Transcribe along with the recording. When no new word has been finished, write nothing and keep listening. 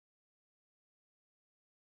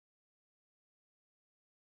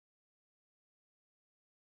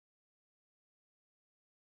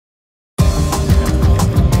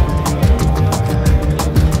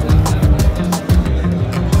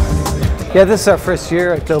Yeah, this is our first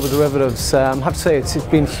year at Global Derivatives. I have to say it's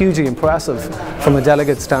been hugely impressive from a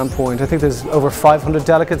delegate standpoint. I think there's over 500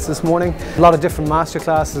 delegates this morning. A lot of different master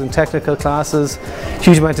classes and technical classes.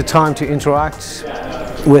 Huge amount of time to interact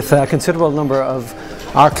with a considerable number of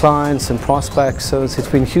our clients and prospects. So it's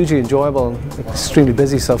been hugely enjoyable, extremely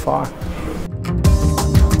busy so far.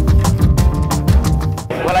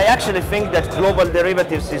 Well, I actually think that Global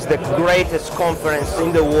Derivatives is the greatest conference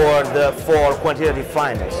in the world for quantitative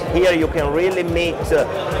finance. Here you can really meet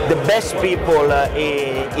the best people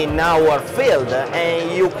in our field,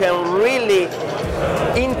 and you can really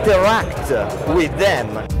interact with them.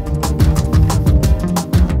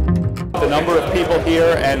 The number of people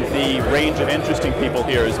here and the range of interesting people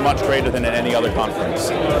here is much greater than at any other conference.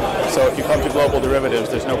 So if you come to Global Derivatives,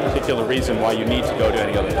 there's no particular reason why you need to go to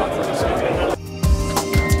any other conference.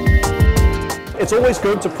 It's always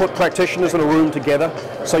good to put practitioners in a room together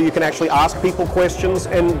so you can actually ask people questions,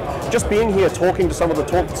 and just being here talking to some of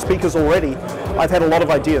the speakers already, I've had a lot of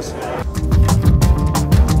ideas.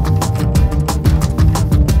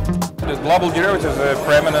 Global Derivatives is a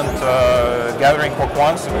preeminent gathering for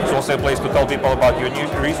quants. It's also a place to tell people about your new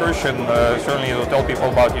research, and certainly to tell people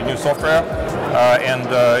about your new software.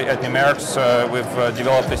 At Numerics we've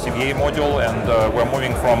developed a CVA module, and we're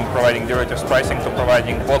moving from providing derivatives pricing to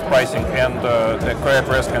providing both pricing and the credit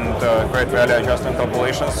risk and credit value adjustment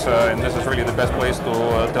calculations. And this is really the best place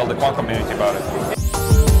to tell the quant community about it.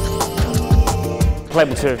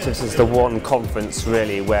 Global Derivatives is the one conference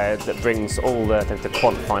really that brings all the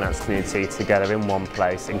quant finance community together in one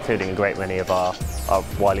place, including a great many of our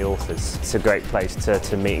Wiley authors. It's a great place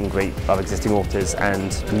to meet and greet our existing authors and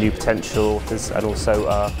new potential authors, and also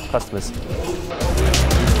our customers.